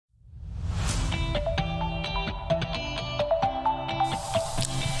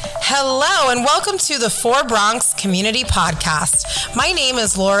Hello and welcome to the For Bronx Community Podcast. My name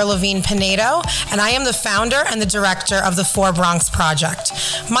is Laura Levine Pinedo and I am the founder and the director of the For Bronx Project.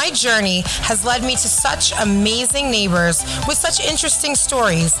 My journey has led me to such amazing neighbors with such interesting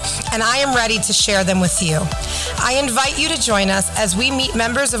stories, and I am ready to share them with you. I invite you to join us as we meet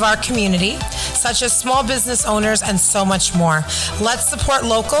members of our community, such as small business owners and so much more. Let's support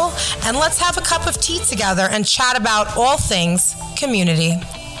local and let's have a cup of tea together and chat about all things community.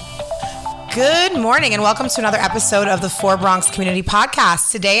 Good morning and welcome to another episode of the For Bronx Community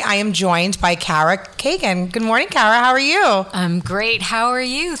Podcast. Today I am joined by Cara Kagan. Good morning, Cara. How are you? I'm great. How are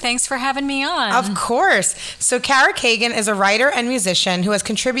you? Thanks for having me on. Of course. So Cara Kagan is a writer and musician who has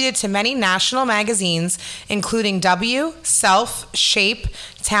contributed to many national magazines, including W, Self, Shape,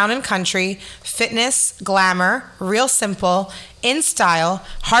 Town and Country, Fitness, Glamour, Real Simple, InStyle,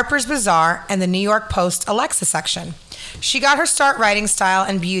 Harper's Bazaar, and the New York Post Alexa section. She got her start writing style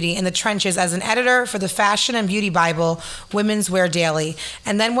and beauty in the trenches as an editor for the fashion and beauty Bible, Women's Wear Daily,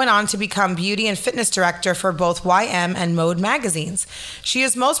 and then went on to become beauty and fitness director for both YM and Mode magazines. She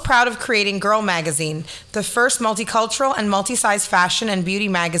is most proud of creating Girl Magazine, the first multicultural and multi-size fashion and beauty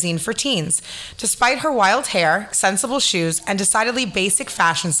magazine for teens. Despite her wild hair, sensible shoes, and decidedly basic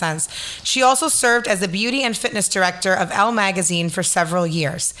fashion sense, she also served as the beauty and fitness director of Elle magazine for several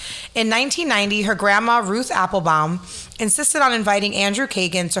years. In 1990, her grandma Ruth Appelbaum insisted on inviting Andrew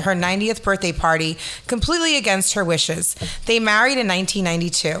Kagan to her 90th birthday party, completely against her wishes. They married in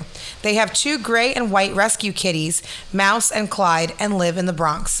 1992. They have 2 gray and white rescue kitties, Mouse and Clyde, and live in the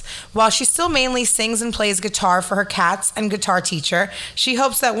Bronx. While she still mainly sings and plays guitar for her cats and guitar teacher, she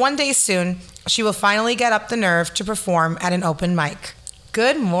hopes that one day soon she will finally get up the nerve to perform at an open mic.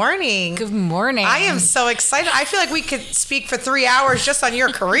 Good morning. Good morning. I am so excited. I feel like we could speak for 3 hours just on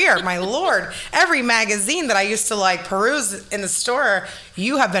your career. My Lord. Every magazine that I used to peruse in the store,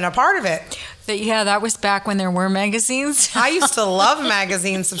 you have been a part of it. Yeah, that was back when there were magazines. I used to love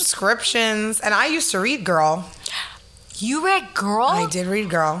magazine subscriptions, and I used to read Girl. You read Girl? I did read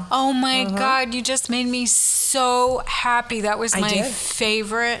Girl. Oh my God, you just made me so happy. That was my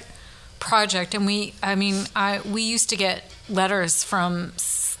favorite project. And we used to get letters from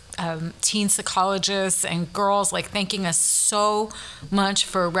teen psychologists and girls thanking us so much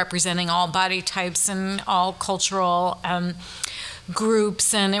for representing all body types and all cultural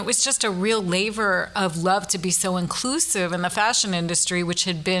groups, and it was just a real labor of love to be so inclusive in the fashion industry, which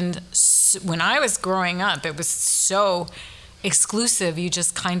had been, when I was growing up, it was so exclusive. You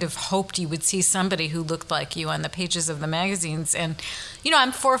just kind of hoped you would see somebody who looked like you on the pages of the magazines. And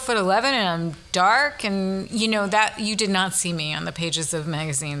I'm 4'11" and I'm dark, and that you did not see me on the pages of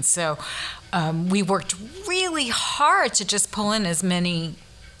magazines. So we worked really hard to just pull in as many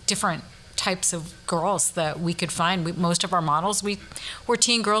different types of girls that we could find. Most of our models were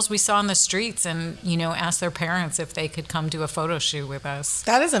teen girls we saw on the streets, and asked their parents if they could come do a photo shoot with us.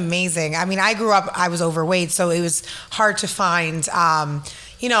 That is amazing. I mean, I grew up, I was overweight, so it was hard to find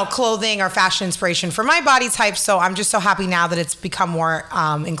clothing or fashion inspiration for my body type. So I'm just so happy now that it's become more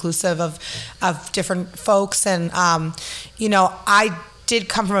inclusive of different folks. And I did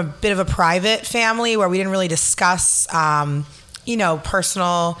come from a bit of a private family where we didn't really discuss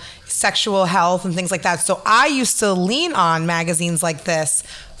personal sexual health and things like that. So I used to lean on magazines like this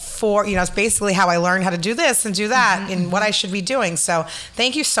for, it's basically how I learned how to do this and do that and what I should be doing. So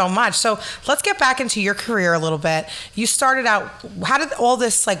thank you so much. So let's get back into your career a little bit. You started out, how did all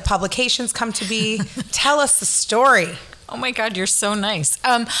this publications come to be? Tell us the story. Oh my God, you're so nice.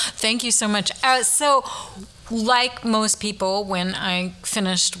 Thank you so much. Like most people, when I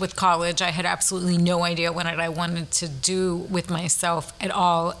finished with college, I had absolutely no idea what I wanted to do with myself at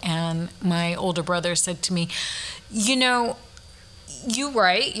all. And my older brother said to me, you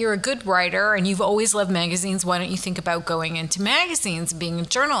write, you're a good writer, and you've always loved magazines. Why don't you think about going into magazines and being a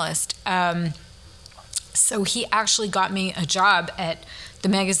journalist? So he actually got me a job at the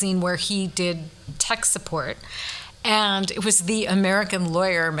magazine where he did tech support. And it was the American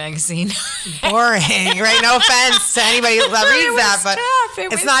Lawyer magazine. Boring, right? No offense to anybody that reads that,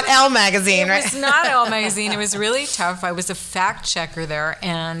 but it's not Elle magazine, right? It's not Elle magazine. It was really tough. I was a fact checker there,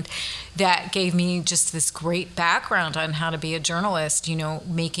 and that gave me just this great background on how to be a journalist,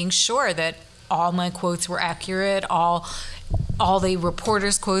 making sure that all my quotes were accurate, all the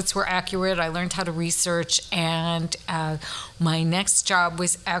reporters' quotes were accurate. I learned how to research, and my next job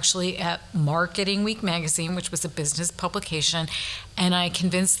was actually at Marketing Week magazine, which was a business publication, and I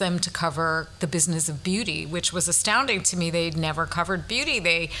convinced them to cover the business of beauty, which was astounding to me. They'd never covered beauty.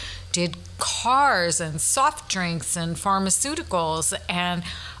 They did cars and soft drinks and pharmaceuticals, and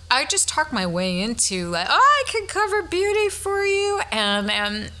I just talked my way into I can cover beauty for you,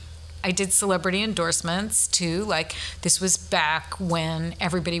 and I did celebrity endorsements too. Like, this was back when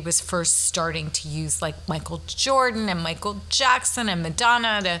everybody was first starting to use like Michael Jordan and Michael Jackson and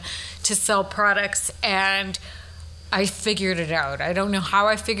Madonna to sell products. And I figured it out. I don't know how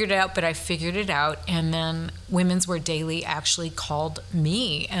I figured it out, but I figured it out. And then Women's Wear Daily actually called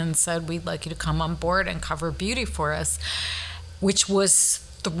me and said, we'd like you to come on board and cover beauty for us, which was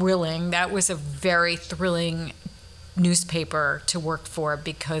thrilling. That was a very thrilling newspaper to work for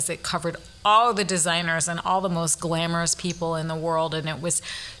because it covered all the designers and all the most glamorous people in the world, and it was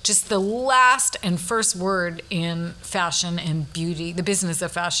just the last and first word in fashion and beauty, the business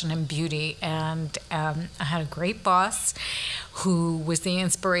of fashion and beauty. And I had a great boss who was the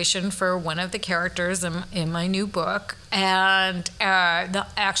inspiration for one of the characters in my new book, and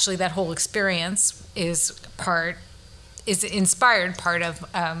actually that whole experience is inspired part of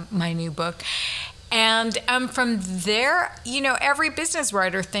my new book. And from there, every business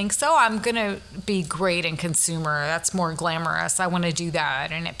writer thinks, oh, I'm going to be great in consumer. That's more glamorous. I want to do that,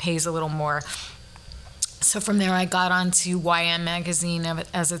 and it pays a little more. So from there, I got onto YM Magazine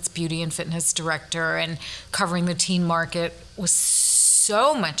as its beauty and fitness director, and covering the teen market was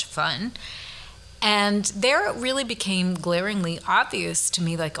so much fun. And there it really became glaringly obvious to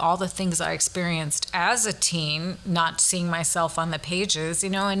me, like all the things I experienced as a teen, not seeing myself on the pages,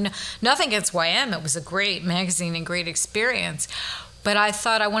 and nothing against YM. It was a great magazine and great experience. But I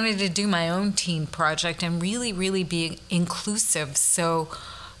thought I wanted to do my own teen project and really, really be inclusive. So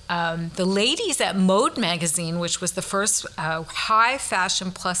the ladies at Mode Magazine, which was the first high fashion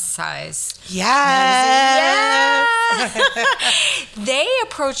plus size magazine, they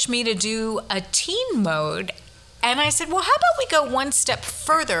approached me to do a teen mode. And I said, well, how about we go one step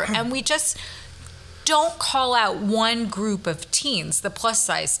further and we just don't call out one group of teens, the plus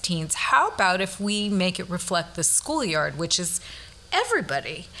size teens. How about if we make it reflect the schoolyard, which is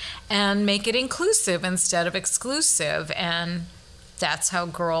everybody, and make it inclusive instead of exclusive? And that's how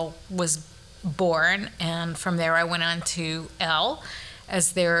Girl was born. And from there, I went on to Elle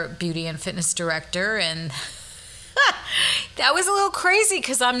as their beauty and fitness director. And that was a little crazy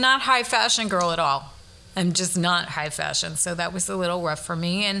because I'm not high fashion girl at all. I'm just not high fashion. So that was a little rough for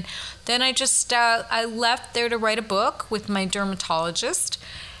me. And then I just, I left there to write a book with my dermatologist.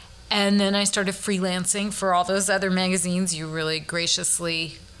 And then I started freelancing for all those other magazines you really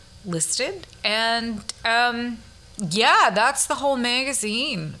graciously listed. And, yeah, that's the whole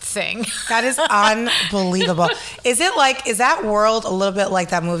magazine thing. That is unbelievable. Is that world a little bit like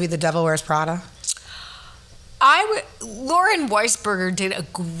that movie, The Devil Wears Prada? Lauren Weisberger did a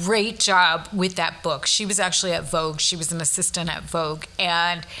great job with that book. She was actually at Vogue. She was an assistant at Vogue.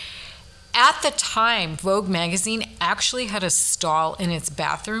 And at the time, Vogue magazine actually had a stall in its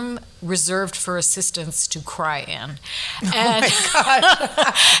bathroom reserved for assistants to cry in. And my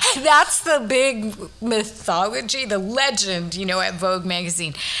God. That's the big mythology, the legend, at Vogue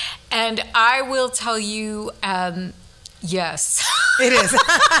magazine. And I will tell you, yes. It is.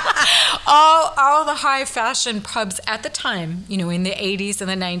 all the high fashion pubs at the time, in the 80s and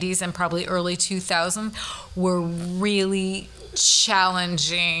the 90s and probably early 2000s were really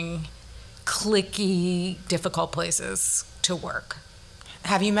challenging, cliquey, difficult places to work.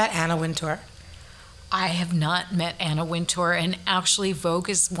 Have you met Anna Wintour? I have not met Anna Wintour, and actually Vogue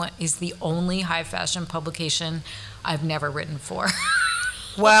is the only high fashion publication I've never written for.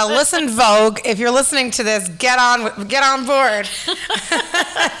 Well, listen, Vogue, if you're listening to this, get on board.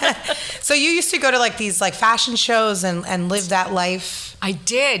 So you used to go to like these like fashion shows and live that life. I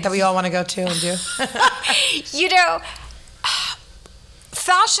did. That we all want to go to and do.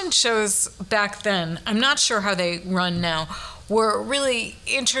 Fashion shows back then, I'm not sure how they run now, were really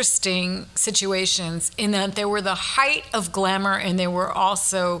interesting situations in that they were the height of glamour and they were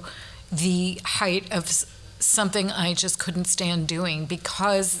also the height of something I just couldn't stand doing,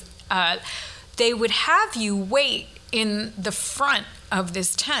 because they would have you wait in the front of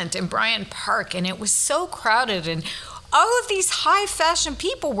this tent in Bryant Park, and it was so crowded, and all of these high fashion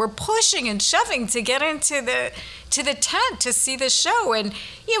people were pushing and shoving to get into the tent to see the show, and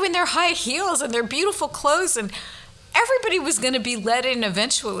in their high heels and their beautiful clothes, and everybody was going to be let in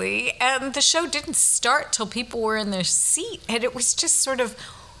eventually, and the show didn't start till people were in their seat, and it was just sort of,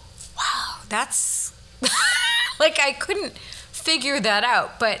 wow, that's like I couldn't figure that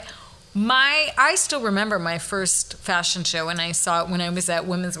out. But I still remember my first fashion show, and I saw it when I was at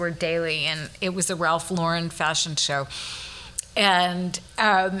Women's Wear Daily, and it was a Ralph Lauren fashion show. And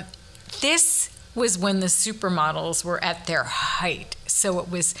this was when the supermodels were at their height. So it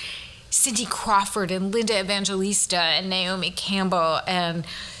was Cindy Crawford and Linda Evangelista and Naomi Campbell and,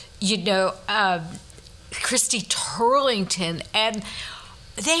 Christy Turlington. And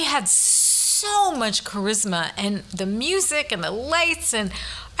they had so much charisma, and the music and the lights, and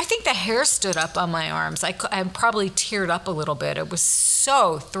I think the hair stood up on my arms. I probably teared up a little bit. It was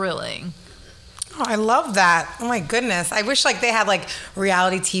so thrilling. Oh, I love that. Oh my goodness. I wish like they had like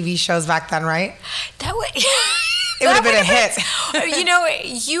reality TV shows back then, right? That would it would have been a hit. You know,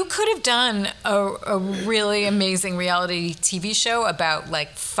 you could have done a really amazing reality TV show about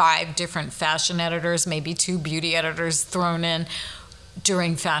like 5 different fashion editors, maybe 2 beauty editors thrown in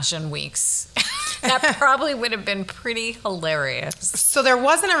during fashion weeks. That probably would have been pretty hilarious. So there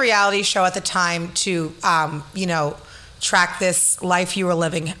wasn't a reality show at the time to, you know, track this life you were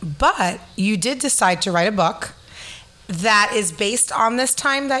living, but you did decide to write a book that is based on this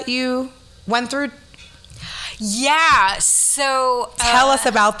time that you went through. Yeah, so... Tell us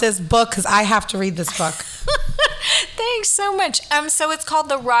about this book, because I have to read this book. Thanks so much. So it's called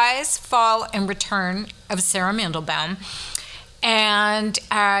The Rise, Fall, and Return of Sarah Mandelbaum. And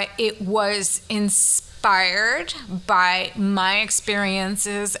it was inspired by my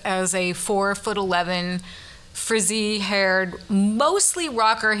experiences as a 4'11", frizzy-haired, mostly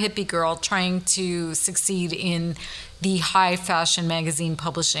rocker hippie girl trying to succeed in the high fashion magazine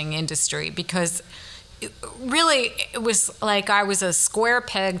publishing industry, because it was like I was a square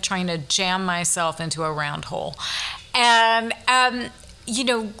peg trying to jam myself into a round hole. And, you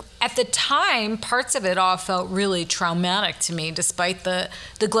know, at the time, parts of it all felt really traumatic to me, despite the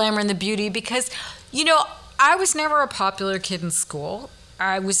glamour and the beauty, because, you know, I was never a popular kid in school.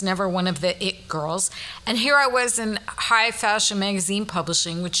 I was never one of the it girls. And here I was in high fashion magazine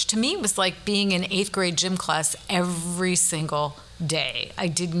publishing, which to me was like being in 8th grade gym class every single day. I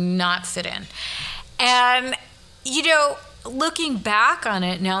did not fit in. And, you know, looking back on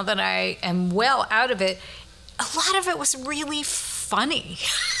it now that I am well out of it, a lot of it was really funny.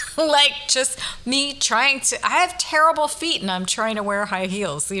 Like just me trying to, I have terrible feet and I'm trying to wear high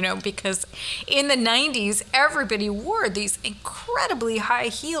heels, you know, because in the 90s, everybody wore these incredibly high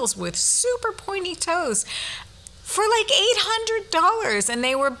heels with super pointy toes for like $800, and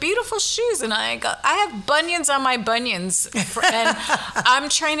they were beautiful shoes. And I have bunions on my bunions, and I'm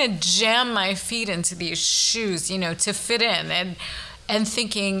trying to jam my feet into these shoes, you know, to fit in. And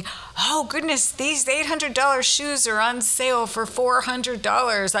thinking, oh goodness, these $800 shoes are on sale for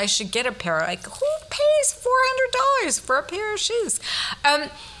 $400. I should get a pair. Like, who pays $400 for a pair of shoes?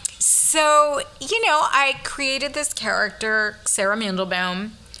 So, you know, I created this character, Sarah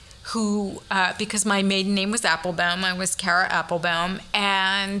Mandelbaum, who, because my maiden name was Appelbaum, I was Cara Appelbaum,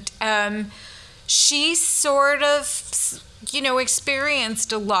 and she sort of, you know,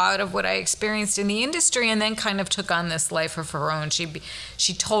 experienced a lot of what I experienced in the industry, and then kind of took on this life of her own.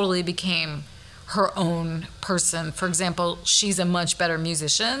 She totally became her own person. For example, she's a much better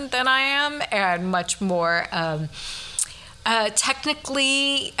musician than I am, and much more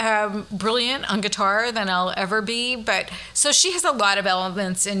technically brilliant on guitar than I'll ever be. But so she has a lot of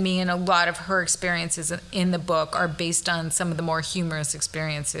elements in me, and a lot of her experiences in the book are based on some of the more humorous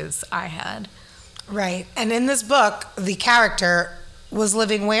experiences I had. Right. And in this book, the character was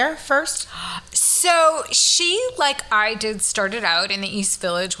living where first? So she, like I did, started out in the East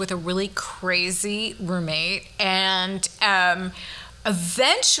Village with a really crazy roommate, and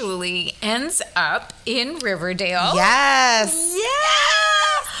eventually ends up in Riverdale. Yes.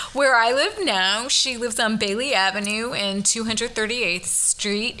 Yeah. Where I live now. She lives on Bailey Avenue and 238th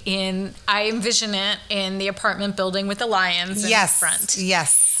Street I envision it in the apartment building with the lions in front.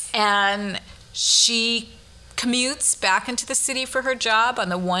 Yes. And she commutes back into the city for her job on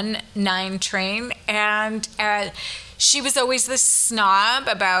the 1-9 train, and she was always this snob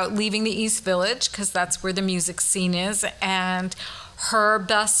about leaving the East Village because that's where the music scene is, and her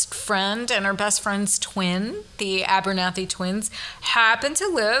best friend and her best friend's twin, the Abernathy twins, happen to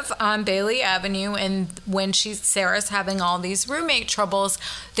live on Bailey Avenue, and when Sarah's having all these roommate troubles,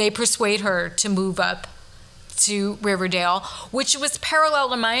 they persuade her to move up to Riverdale, which was parallel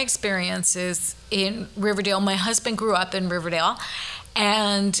to my experiences in Riverdale. My husband grew up in Riverdale,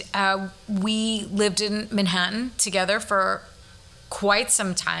 and we lived in Manhattan together for quite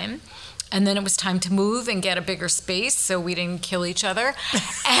some time. And then it was time to move and get a bigger space so we didn't kill each other.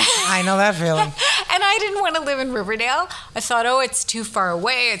 I know that feeling. And I didn't want to live in Riverdale. I thought, oh, it's too far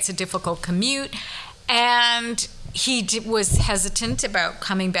away. It's a difficult commute. And he was hesitant about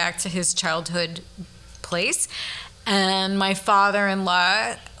coming back to his childhood place. And my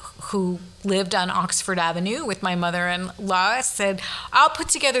father-in-law, who lived on Oxford Avenue with my mother-in-law, said, I'll put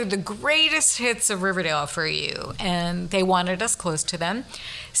together the greatest hits of Riverdale for you. And they wanted us close to them.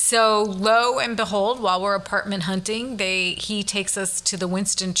 So lo and behold, while we're apartment hunting, he takes us to the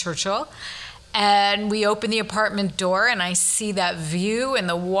Winston Churchill. And we opened the apartment door and I see that view and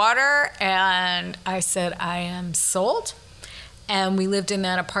the water. And I said, I am sold. And we lived in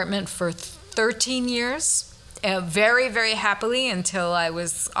that apartment for 13 years, very, very happily until I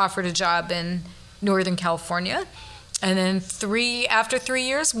was offered a job in Northern California. And then after 3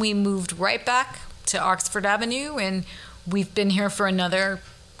 years, we moved right back to Oxford Avenue. And we've been here for another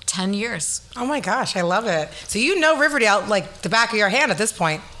 10 years. Oh my gosh, I love it. So you know Riverdale like the back of your hand at this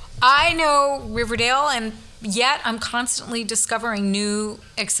point. I know Riverdale, and yet I'm constantly discovering new,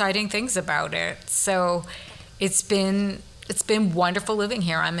 exciting things about it. So it's been wonderful living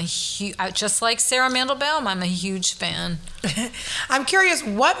here. I'm just like Sarah Mandelbaum, I'm a huge fan. I'm curious,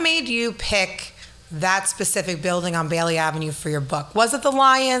 what made you pick that specific building on Bailey Avenue for your book? Was it the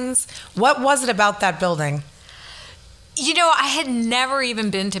Lions? What was it about that building? You know, I had never even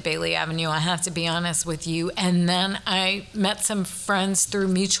been to Bailey Avenue, I have to be honest with you. And then I met some friends through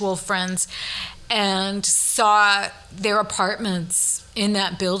mutual friends and saw their apartments in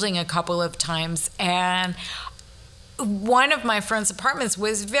that building a couple of times. And one of my friends' apartments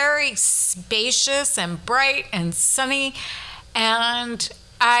was very spacious and bright and sunny. And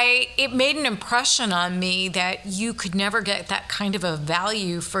it made an impression on me that you could never get that kind of a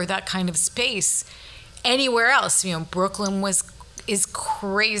value for that kind of space anywhere else. You know, Brooklyn is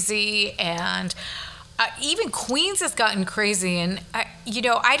crazy, and even Queens has gotten crazy. And I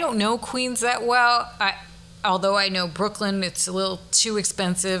don't know Queens that well. Although I know Brooklyn, it's a little too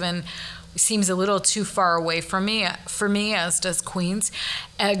expensive and seems a little too far away from me, as does Queens.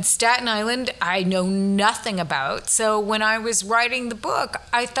 And Staten Island, I know nothing about. So when I was writing the book,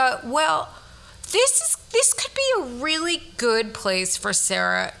 I thought, well, this could be a really good place for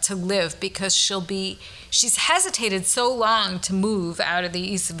Sarah to live because she's hesitated so long to move out of the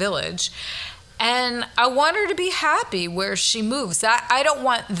East Village. And I want her to be happy where she moves. I don't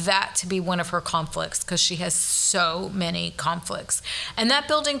want that to be one of her conflicts because she has so many conflicts. And that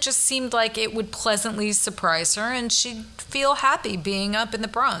building just seemed like it would pleasantly surprise her and she'd feel happy being up in the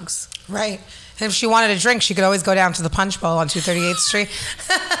Bronx. Right. And if she wanted a drink, she could always go down to the Punch Bowl on 238th Street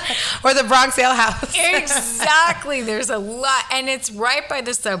or the Bronx Ale House. Exactly. There's a lot. And it's right by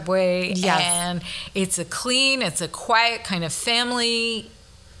the subway. Yes. And it's a quiet kind of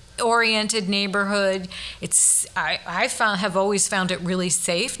family-oriented neighborhood. Have always found it really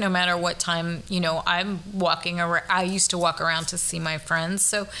safe no matter what time, I'm walking around. I used to walk around to see my friends.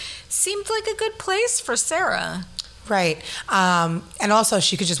 So it seemed like a good place for Sarah. Right. And also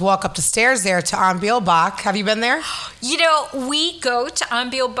she could just walk up the stairs there to Ambelbach. Have you been there? We go to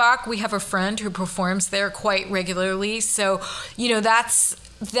Ambelbach. We have a friend who performs there quite regularly. So, that's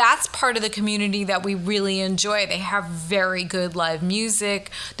part of the community that we really enjoy. They have very good live music.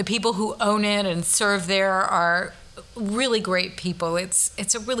 The people who own it and serve there are really great people.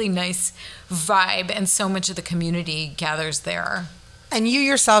 It's a really nice vibe, and so much of the community gathers there. And you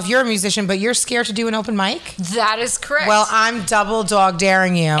yourself, you're a musician, but you're scared to do an open mic? That is correct. Well, I'm double dog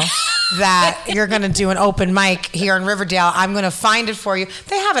daring you that you're going to do an open mic here in Riverdale. I'm going to find it for you.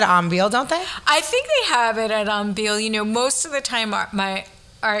 They have it at Ambeel, don't they? I think they have it at Ambeel. Most of the time,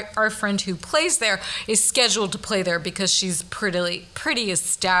 our friend who plays there is scheduled to play there because she's pretty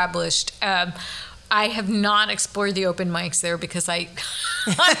established. I have not explored the open mics there because I'm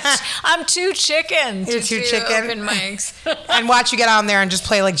too chicken to do open mics. And watch you get on there and just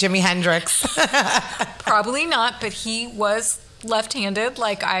play like Jimi Hendrix. Probably not, but he was left-handed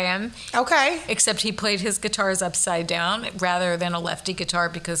like I am. Okay. Except he played his guitars upside down rather than a lefty guitar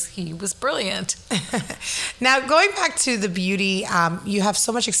because he was brilliant. Now, going back to the beauty, you have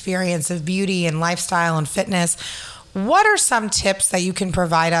so much experience of beauty and lifestyle and fitness. What are some tips that you can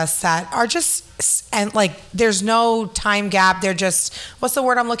provide us that are just, and like, there's no time gap. They're just, what's the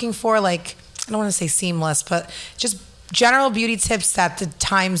word I'm looking for? Like, I don't want to say seamless, but just general beauty tips that the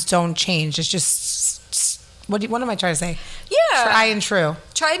times don't change. It's just, what am I trying to say? Yeah.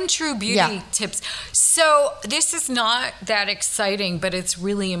 Tried and true beauty tips. So this is not that exciting, but it's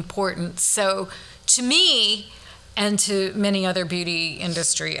really important. So to me and to many other beauty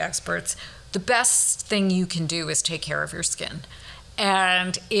industry experts, the best thing you can do is take care of your skin.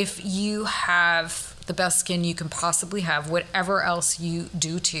 And if you have the best skin you can possibly have, whatever else you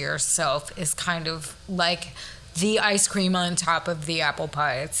do to yourself is kind of like the ice cream on top of the apple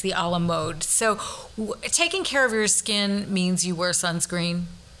pie. It's the a la mode. So taking care of your skin means you wear sunscreen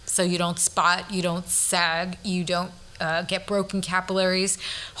so you don't spot, you don't sag, you don't get broken capillaries.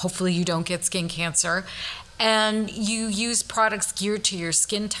 Hopefully you don't get skin cancer. And you use products geared to your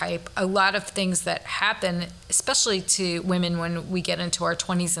skin type. A lot of things that happen, especially to women when we get into our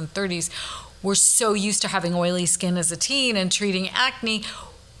 20s and 30s, we're so used to having oily skin as a teen and treating acne.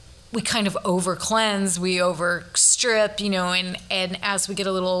 we kind of over cleanse, we over strip, and as we get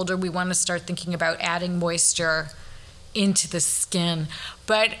a little older, we want to start thinking about adding moisture into the skin,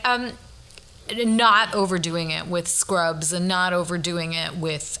 but not overdoing it with scrubs and not overdoing it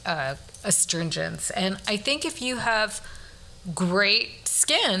with astringents. And I think if you have great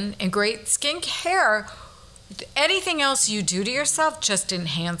skin and great skincare, anything else you do to yourself just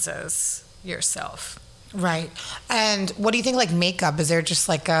enhances yourself. Right. And what do you think, like makeup? Is there just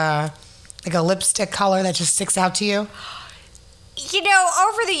like a lipstick color that just sticks out to you?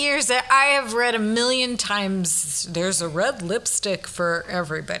 Over the years, I have read 1,000,000 times, there's a red lipstick for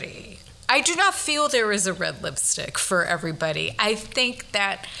everybody. I do not feel there is a red lipstick for everybody. I think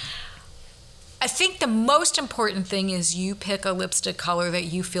the most important thing is you pick a lipstick color that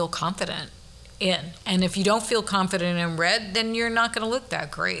you feel confident in. And if you don't feel confident in red, then you're not going to look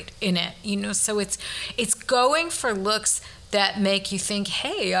that great in it. So it's going for looks that make you think,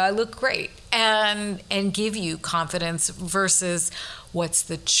 hey, I look great, and give you confidence versus what's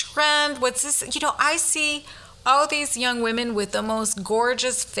the trend, what's this. I see all these young women with the most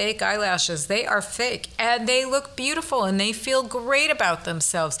gorgeous fake eyelashes. They are fake, and they look beautiful, and they feel great about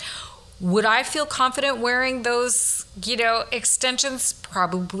themselves. Would I feel confident wearing those, extensions?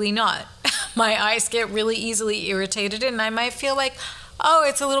 Probably not. My eyes get really easily irritated, and I might feel like, oh,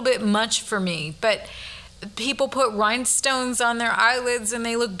 it's a little bit much for me. But people put rhinestones on their eyelids, and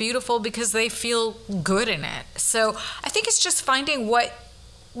they look beautiful because they feel good in it. So I think it's just finding what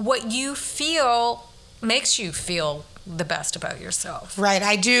you feel makes you feel the best about yourself. Right.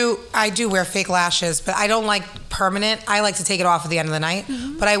 I do wear fake lashes, but I don't like permanent. I like to take it off at the end of the night.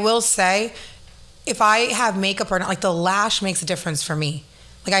 Mm-hmm. But I will say, if I have makeup or not, like the lash makes a difference for me.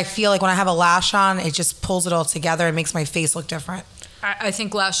 Like I feel like when I have a lash on, it just pulls it all together. It makes my face look different. I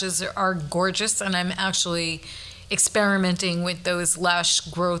think lashes are gorgeous, and I'm actually experimenting with those lash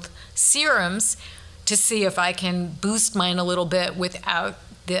growth serums to see if I can boost mine a little bit without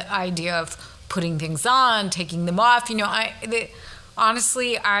the idea of putting things on, taking them off.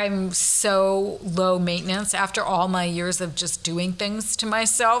 Honestly, I'm so low maintenance after all my years of just doing things to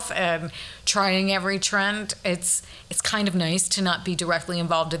myself and trying every trend. It's kind of nice to not be directly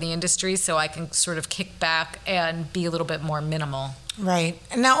involved in the industry, so I can sort of kick back and be a little bit more minimal. Right.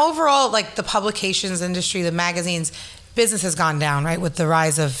 And now overall, like the publications industry, the magazines, business has gone down, right, with the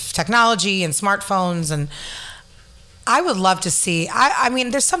rise of technology and smartphones. And I would love to see, I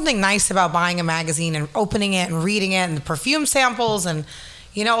mean, there's something nice about buying a magazine and opening it and reading it and the perfume samples and,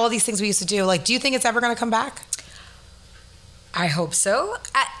 all these things we used to do. Like, do you think it's ever going to come back? I hope so.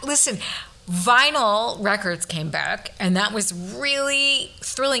 Listen, vinyl records came back, and that was really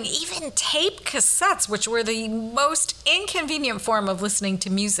thrilling. Even tape cassettes, which were the most inconvenient form of listening to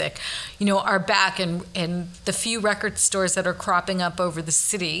music, are back, and the few record stores that are cropping up over the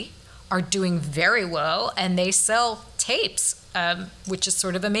city are doing very well, and they sell tapes, which is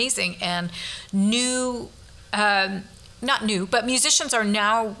sort of amazing. And not new, but musicians are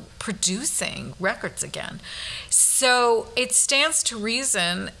now producing records again. So it stands to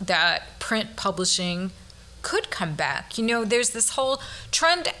reason that print publishing could come back. There's this whole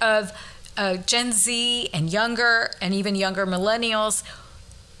trend of Gen Z and younger, and even younger millennials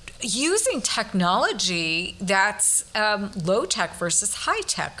using technology that's low tech versus high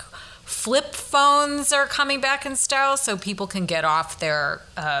tech. Flip phones are coming back in style so people can get off their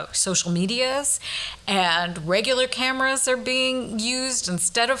social medias, and regular cameras are being used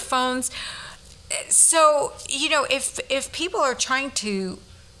instead of phones. So, if people are trying to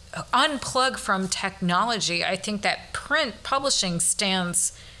unplug from technology, I think that print publishing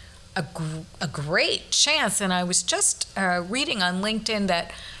stands a great chance. And I was just reading on LinkedIn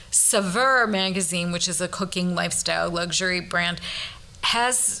that Saveur magazine, which is a cooking lifestyle luxury brand,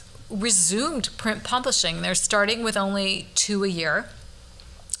 has resumed print publishing. They're starting with only 2 a year,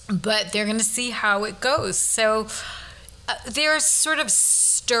 but they're going to see how it goes. So there's sort of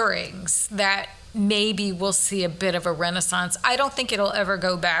stirrings that maybe we'll see a bit of a renaissance. I don't think it'll ever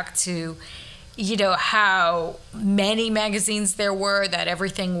go back to, how many magazines there were, that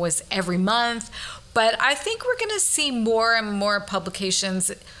everything was every month. But I think we're going to see more and more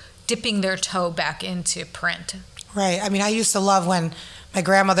publications dipping their toe back into print. Right. I mean, I used to love when my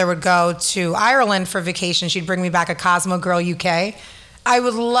grandmother would go to Ireland for vacation. She'd bring me back a Cosmo Girl UK. I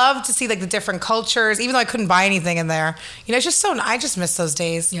would love to see like the different cultures, even though I couldn't buy anything in there. It's just I just miss those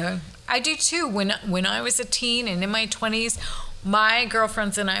days. Yeah, I do too. When I was a teen and in my 20s, my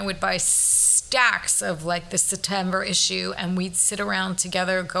girlfriends and I would buy stacks of like the September issue, and we'd sit around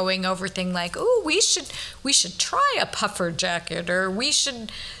together going over things like, oh, we should try a puffer jacket, or we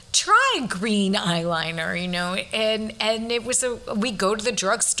should try green eyeliner, and it was we go to the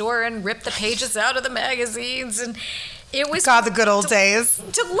drugstore and rip the pages out of the magazines, and it was God, the good old days.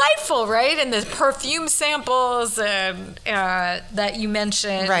 Delightful, right? And the perfume samples that you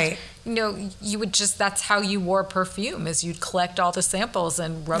mentioned, right? You would that's how you wore perfume, is you'd collect all the samples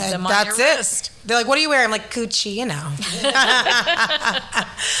and rub them on your wrist. They're like, what do you wear? I'm like, Gucci, I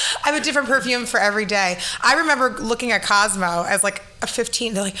have a different perfume for every day. I remember looking at Cosmo as like a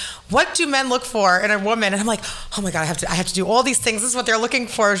 15. They're like, what do men look for in a woman? And I'm like, oh my God, I have to do all these things. This is what they're looking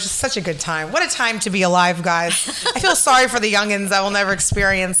for. It was just such a good time. What a time to be alive, guys. I feel sorry for the youngins that will never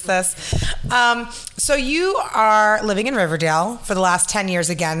experience this. So you are living in Riverdale for the last 10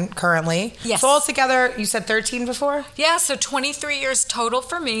 years again, currently. Yes. So altogether, you said 13 before? Yeah, so 23 years total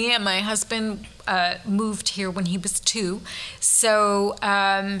for me, and my husband moved here when he was 2. So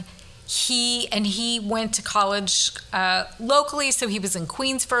he went to college locally, so he was in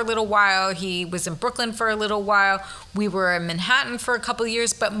Queens for a little while. He was in Brooklyn for a little while. We were in Manhattan for a couple of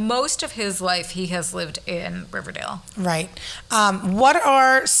years, but most of his life he has lived in Riverdale. Right. What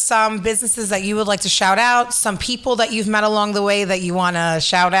are some businesses that you would like to shout out? Some people that you've met along the way that you want to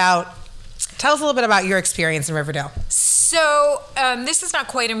shout out? Tell us a little bit about your experience in Riverdale. So this is not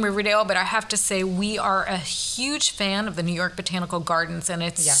quite in Riverdale, but I have to say we are a huge fan of the New York Botanical Gardens, and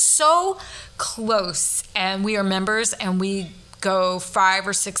it's so close, and we are members, and we go 5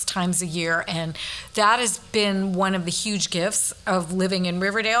 or 6 times a year, and that has been one of the huge gifts of living in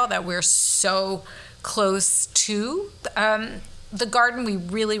Riverdale, that we're so close to the garden. We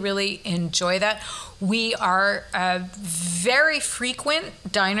really, really enjoy that. We are very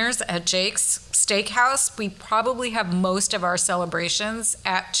frequent diners at Jake's Steakhouse. We probably have most of our celebrations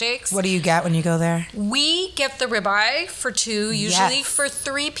at Jake's. What do you get when you go there? We get the ribeye for 2, usually for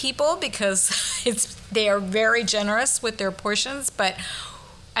 3 people, because they are very generous with their portions. But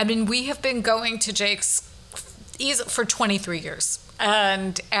I mean, we have been going to Jake's for 23 years,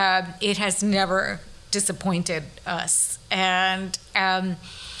 and it has never disappointed us. And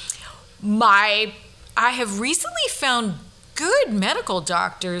I have recently found good medical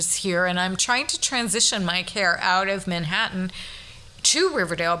doctors here, and I'm trying to transition my care out of Manhattan to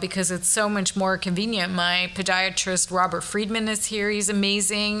Riverdale because it's so much more convenient. My podiatrist, Robert Friedman, is here. He's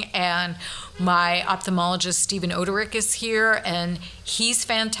amazing. And my ophthalmologist, Stephen Oderick, is here, and he's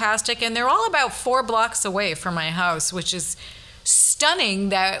fantastic. And they're all about 4 blocks away from my house, which is stunning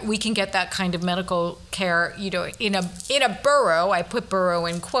that we can get that kind of medical care, in a borough. I put borough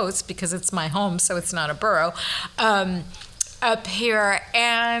in quotes because it's my home, so it's not a borough, up here.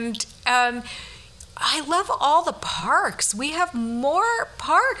 And I love all the parks. We have more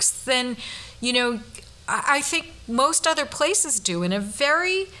parks than, I think most other places do in a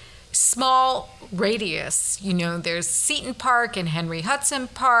very small radius. There's Seton Park and Henry Hudson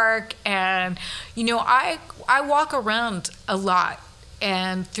Park, and I walk around a lot,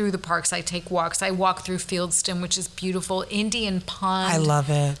 and through the parks I take walks. I walk through Fieldston, which is beautiful. Indian Pond, I love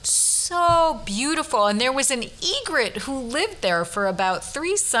it. So beautiful. And there was an egret who lived there for about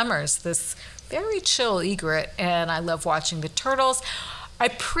 3 summers, this very chill egret, and I love watching the turtles. I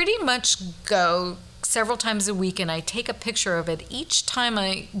pretty much go several times a week, and I take a picture of it each time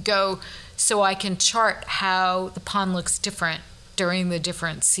I go so I can chart how the pond looks different during the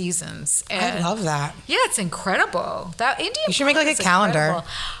different seasons. And I love that. Yeah, it's incredible. That Indian You should make like a calendar.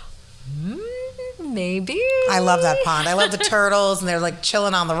 Maybe. I love that pond. I love the turtles, and they're like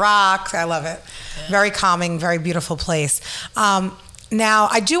chilling on the rocks. I love it. Yeah. Very calming, very beautiful place. Now,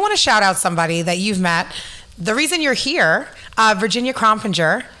 I do want to shout out somebody that you've met. The reason you're here, Virginia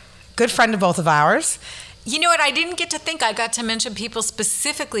Krompinger, good friend of both of ours. You know what? I didn't get to think I got to mention people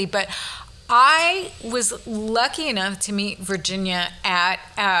specifically, but I was lucky enough to meet Virginia at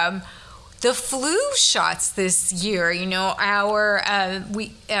the flu shots this year.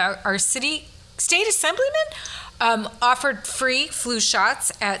 Our state assemblyman offered free flu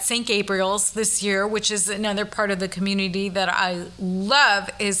shots at St. Gabriel's this year, which is another part of the community that I love,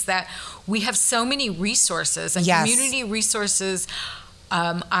 is that we have so many resources and community resources.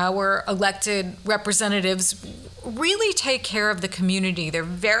 Our elected representatives really take care of the community. They're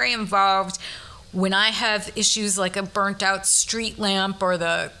very involved. When I have issues like a burnt out street lamp or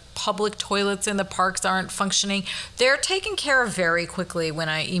the public toilets in the parks aren't functioning, they're taken care of very quickly when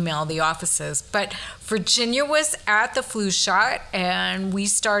I email the offices. But Virginia was at the flu shot, and we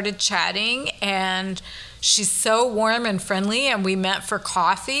started chatting, and she's so warm and friendly, and we met for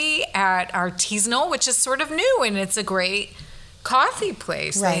coffee at Artisanal, which is sort of new, and it's a great coffee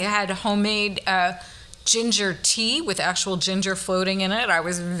place. Right. They had homemade ginger tea with actual ginger floating in it. I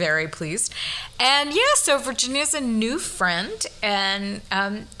was very pleased. And yeah, so Virginia's a new friend, and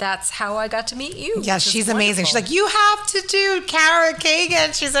that's how I got to meet you. Yeah, she's amazing. She's like, you have to do Cara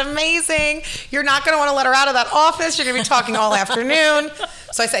Kagan. She's amazing. You're not going to want to let her out of that office. You're going to be talking all afternoon.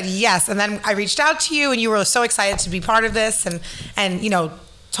 So I said yes, and then I reached out to you, and you were so excited to be part of this, and you know,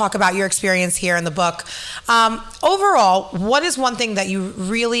 talk about your experience here in the book. Overall, what is one thing that you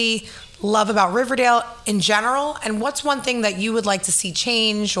really love about Riverdale in general, and what's one thing that you would like to see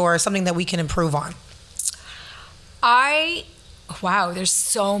change or something that we can improve on? Wow, there's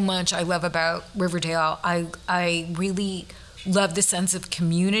so much I love about Riverdale. I really love the sense of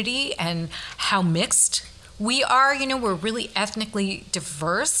community and how mixed we are. You know, we're really ethnically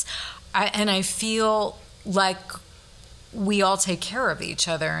diverse, and I feel like we all take care of each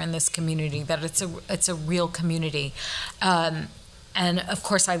other in this community, that it's a real community. And of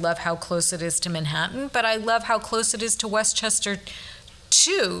course, I love how close it is to Manhattan, but I love how close it is to Westchester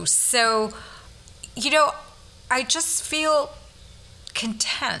too. So, you know, I just feel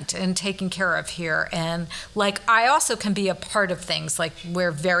content and taken care of here. And like, I also can be a part of things. Like,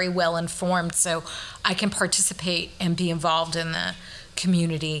 we're very well informed, so I can participate and be involved in the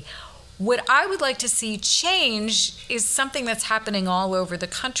community. What I would like to see change is something that's happening all over the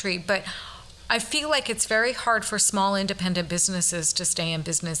country, but I feel like it's very hard for small independent businesses to stay in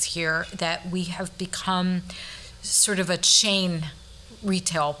business here, that we have become sort of a chain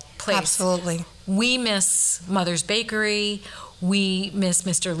retail place. Absolutely. We miss Mother's Bakery. We miss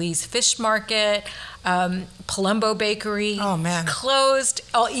Mr. Lee's Fish Market. Palumbo Bakery closed,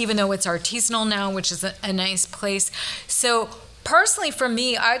 even though it's artisanal now, which is a nice place. So personally, for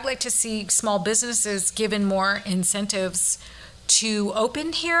me, I'd like to see small businesses given more incentives to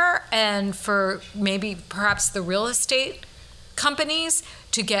open here, and for maybe perhaps the real estate companies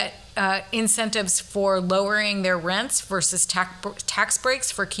to get incentives for lowering their rents versus tax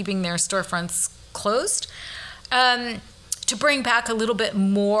breaks for keeping their storefronts closed, to bring back a little bit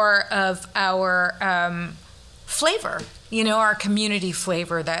more of our flavor, you know, our community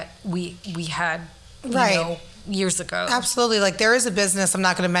flavor that we had, you know, years ago. Absolutely. Like, there is a business, I'm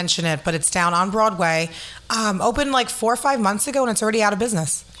not going to mention it, but it's down on Broadway, opened like 4 or 5 months ago, and it's already out of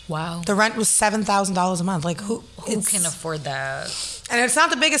business. Wow. The rent was $7,000 a month. Like, who can afford that? And it's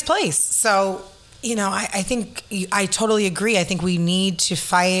not the biggest place. So, you know, I think I totally agree. I think we need to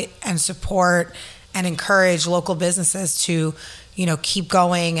fight and support and encourage local businesses to, you know, keep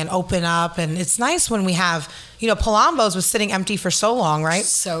going and open up. And it's nice when we have, you know, Palumbo's was sitting empty for so long, right?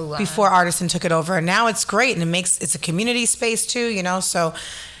 So long. Before Artisan took it over. And now it's great, and it's a community space too, you know, so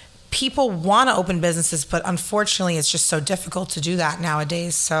people want to open businesses, but unfortunately it's just so difficult to do that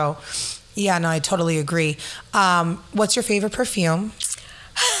nowadays. So yeah, no, I totally agree. What's your favorite perfume?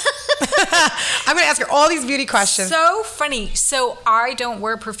 I'm going to ask her all these beauty questions. So funny. So I don't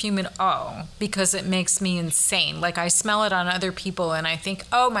wear perfume at all because it makes me insane. Like, I smell it on other people and I think,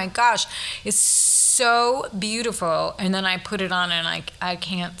 oh my gosh, it's so beautiful. And then I put it on and I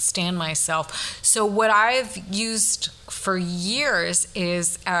can't stand myself. So what I've used for years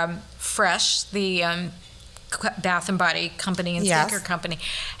is Fresh, the Bath and Body company and skincare company,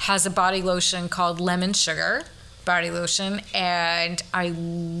 has a body lotion called Lemon Sugar body lotion, and I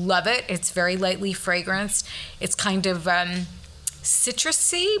love it. It's very lightly fragranced. It's kind of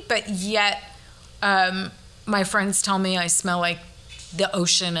citrusy, but yet my friends tell me I smell like the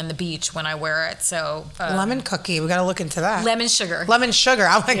ocean and the beach when I wear it. So lemon cookie, we got to look into that. Lemon sugar. I like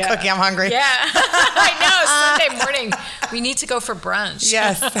cookie. I'm hungry. Yeah. I know. Sunday morning, we need to go for brunch.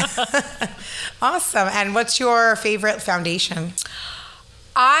 Yes. Awesome. And what's your favorite foundation?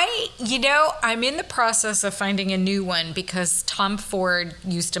 I'm in the process of finding a new one because Tom Ford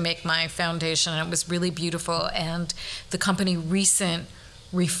used to make my foundation, and it was really beautiful, and the company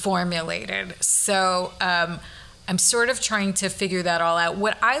reformulated. So I'm sort of trying to figure that all out.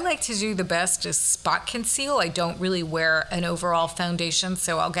 What I like to do the best is spot conceal. I don't really wear an overall foundation,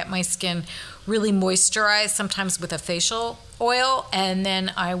 so I'll get my skin really moisturized, sometimes with a facial oil, and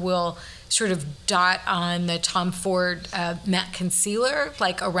then I will sort of dot on the Tom Ford matte concealer,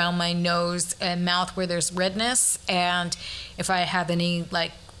 like around my nose and mouth where there's redness, and if I have any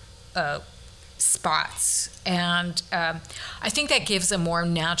spots. And I think that gives a more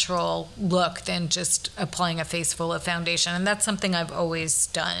natural look than just applying a face full of foundation, and that's something I've always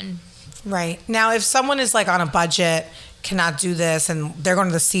done. Right. Now, if someone is like on a budget, cannot do this, and they're going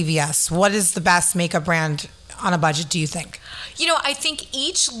to the CVS, what is the best makeup brand on a budget, do you think? You know, I think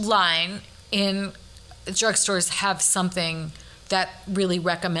each line in drugstores have something that really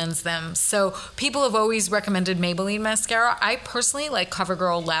recommends them. So people have always recommended Maybelline mascara. I personally like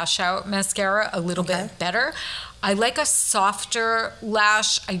CoverGirl Lash Out mascara a little bit better. I like a softer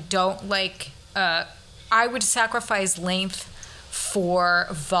lash. I don't like, I would sacrifice length for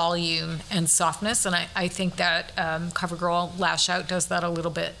volume and softness, and I think that CoverGirl Lash Out does that a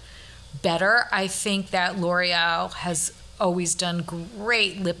little bit better. I think that L'Oreal has always done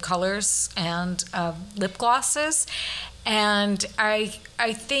great lip colors and lip glosses. And I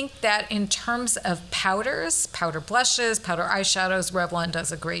think that in terms of powders, powder blushes, powder eyeshadows, Revlon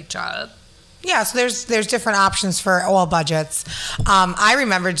does a great job. Yeah, so there's different options for all budgets. I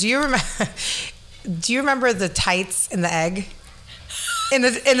remember. Do you remember the tights in the egg? In the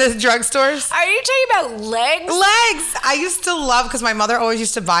drugstores? Are you talking about legs? Legs! I used to love, because my mother always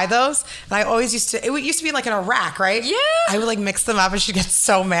used to buy those, and I always used to, it used to be like in a rack, right? Yeah. I would like mix them up and she'd get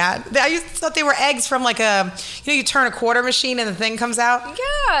so mad. I thought they were eggs from like you turn a quarter machine and the thing comes out.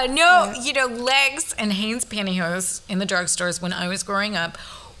 Yeah, no, legs and Hanes pantyhose in the drugstores when I was growing up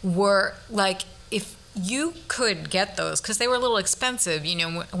were like, if you could get those, because they were a little expensive.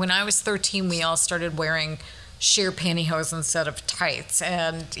 When I was 13, we all started wearing sheer pantyhose instead of tights,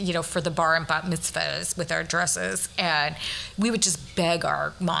 and for the bar and bat mitzvahs with our dresses, and we would just beg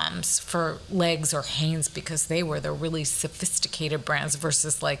our moms for legs or Hanes because they were the really sophisticated brands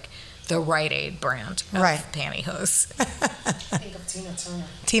versus like the Rite Aid brand of pantyhose. Think of Tina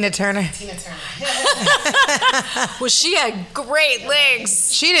Turner. Tina Turner. Well, she had great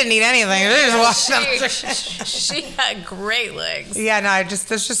legs. She didn't need anything. She had great legs. Yeah, no,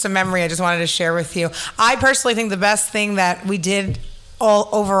 that's just a memory I just wanted to share with you. I personally think the best thing that we did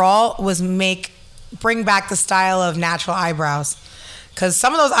overall was bring back the style of natural eyebrows. Because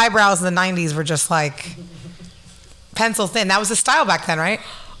some of those eyebrows in the 90s were just like pencil thin. That was the style back then, right?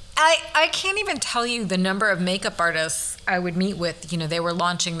 I can't even tell you the number of makeup artists I would meet with. They were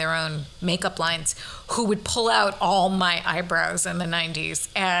launching their own makeup lines who would pull out all my eyebrows in the 90s.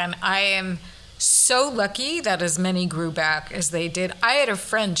 And I am so lucky that as many grew back as they did. I had a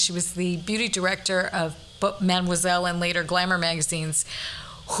friend, she was the beauty director of Mademoiselle and later Glamour magazines,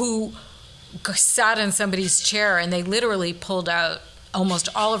 who sat in somebody's chair and they literally pulled out almost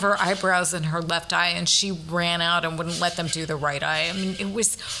all of her eyebrows in her left eye, and she ran out and wouldn't let them do the right eye. I mean, it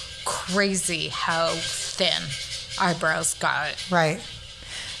was crazy how thin eyebrows got. Right.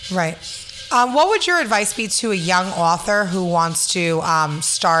 What would your advice be to a young author who wants to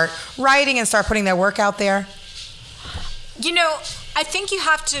start writing and start putting their work out there? I think you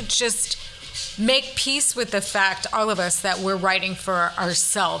have to just make peace with the fact, all of us, that we're writing for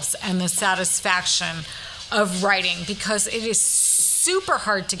ourselves and the satisfaction of writing, because it is super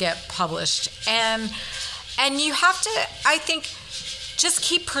hard to get published, and you have to, I think, just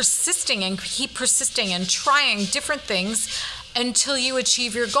keep persisting and trying different things until you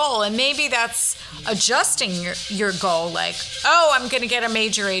achieve your goal. And maybe that's adjusting your goal, like, oh, I'm going to get a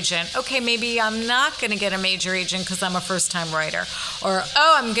major agent. Okay, maybe I'm not going to get a major agent because I'm a first-time writer. Or,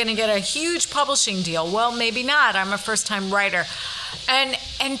 oh, I'm going to get a huge publishing deal. Well, maybe not. I'm a first-time writer. And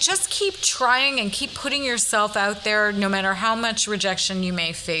just keep trying and keep putting yourself out there, no matter how much rejection you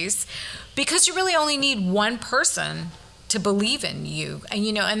may face, because you really only need one person to believe in you.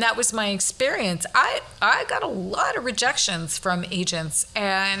 And that was my experience. I got a lot of rejections from agents,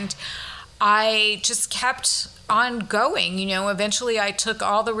 and I just kept on going. Eventually I took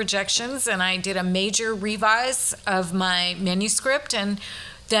all the rejections and I did a major revise of my manuscript, and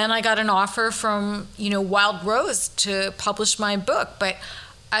then I got an offer from, Wild Rose to publish my book, but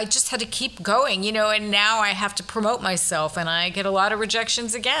I just had to keep going, and now I have to promote myself and I get a lot of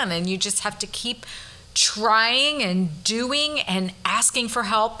rejections again, and you just have to keep trying and doing and asking for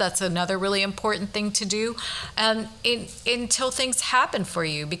help. That's another really important thing to do, until things happen for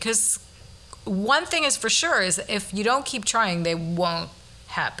you, because one thing is for sure is if you don't keep trying, they won't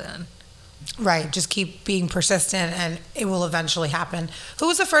happen. Right. Just keep being persistent and it will eventually happen. Who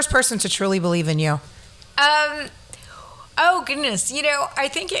was the first person to truly believe in you? Oh, goodness. I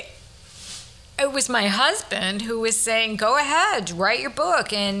think it was my husband who was saying, go ahead, write your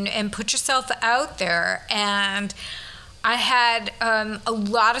book and put yourself out there. And I had a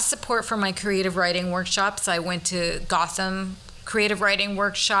lot of support from my creative writing workshops. I went to Gotham Creative Writing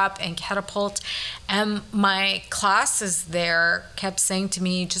Workshop and Catapult, and my classes there kept saying to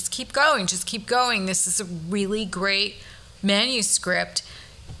me, just keep going, this is a really great manuscript,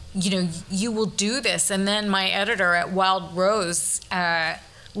 you will do this. And then my editor at Wild Rose,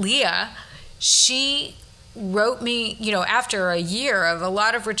 Leah, she wrote me, after a year of a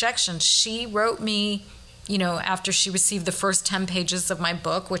lot of rejection, she wrote me, after she received the first 10 pages of my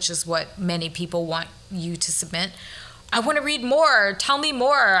book, which is what many people want you to submit, I want to read more. Tell me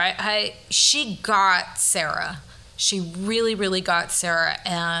more. She got Sarah. She really, really got Sarah.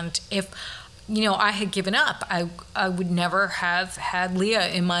 And if, I had given up, I would never have had Leah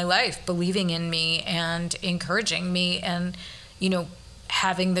in my life believing in me and encouraging me and,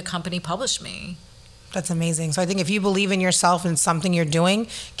 having the company publish me. That's amazing. So I think if you believe in yourself and something you're doing,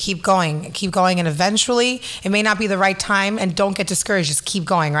 keep going. And eventually it may not be the right time, and don't get discouraged. Just keep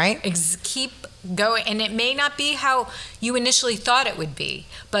going, right? Keep going. And it may not be how you initially thought it would be,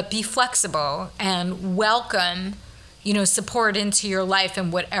 but be flexible and welcome, support into your life in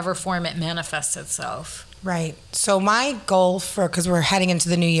whatever form it manifests itself. Right. So my goal because we're heading into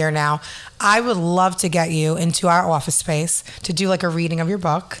the new year now, I would love to get you into our office space to do like a reading of your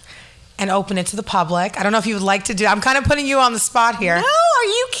book and open it to the public. I don't know if you would like to do. I'm kind of putting you on the spot here. No, are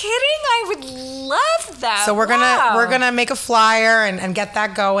you kidding? I would love that. So we're gonna make a flyer and get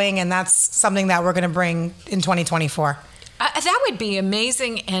that going, and that's something that we're gonna bring in 2024. That would be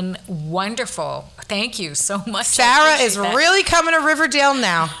amazing and wonderful. Thank you so much. Sarah is really coming to Riverdale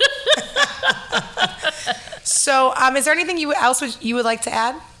now. So, is there anything else you would like to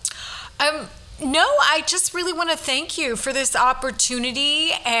add? No, I just really want to thank you for this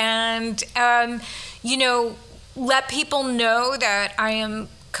opportunity and, let people know that I am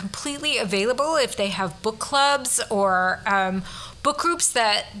completely available if they have book clubs or book groups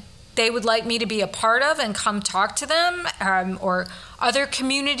that they would like me to be a part of and come talk to them, or other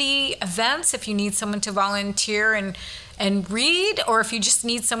community events if you need someone to volunteer and read, or if you just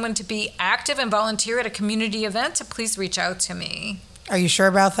need someone to be active and volunteer at a community event, please reach out to me. Are you sure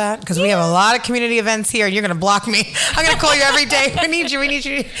about that? Because we have a lot of community events here, and you're going to block me. I'm going to call you every day. We need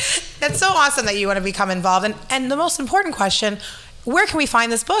you. That's so awesome that you want to become involved. And the most important question, where can we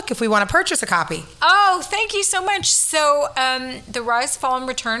find this book if we want to purchase a copy? Oh, thank you so much. So The Rise, Fall, and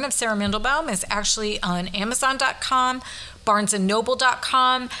Return of Sarah Mandelbaum is actually on Amazon.com,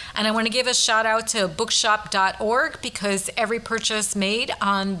 BarnesandNoble.com, and I want to give a shout out to bookshop.org because every purchase made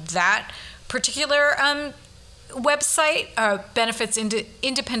on that particular website benefits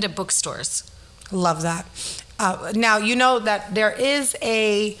independent bookstores. Love that. Now, you know that there is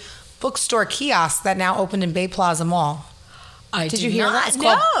a bookstore kiosk that now opened in Bay Plaza Mall. Did you hear that? It's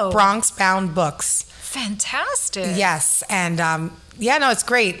called Bronx Bound Books. Fantastic. Yes. And it's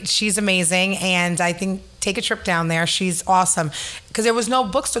great. She's amazing. And I think take a trip down there. She's awesome. Because there was no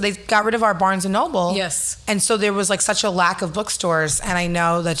bookstore. They got rid of our Barnes & Noble. Yes. And so there was like such a lack of bookstores. And I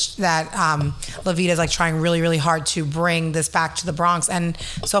know that Levita is like trying really, really hard to bring this back to the Bronx. And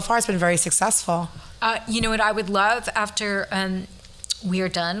so far it's been very successful. You know what I would love after we are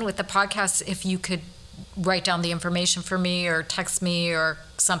done with the podcast, if you could write down the information for me or text me or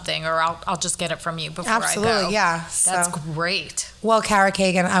something, or I'll just get it from you before I go. Absolutely, yeah. That's great. Well, Cara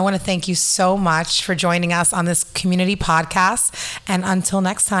Kagan, I want to thank you so much for joining us on this community podcast. And until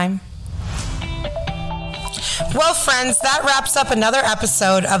next time. Well, friends, that wraps up another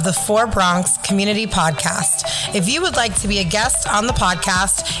episode of the For Bronx Community Podcast. If you would like to be a guest on the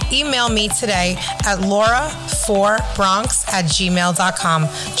podcast, email me today at laura4bronx@gmail.com.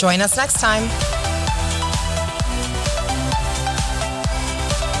 Join us next time.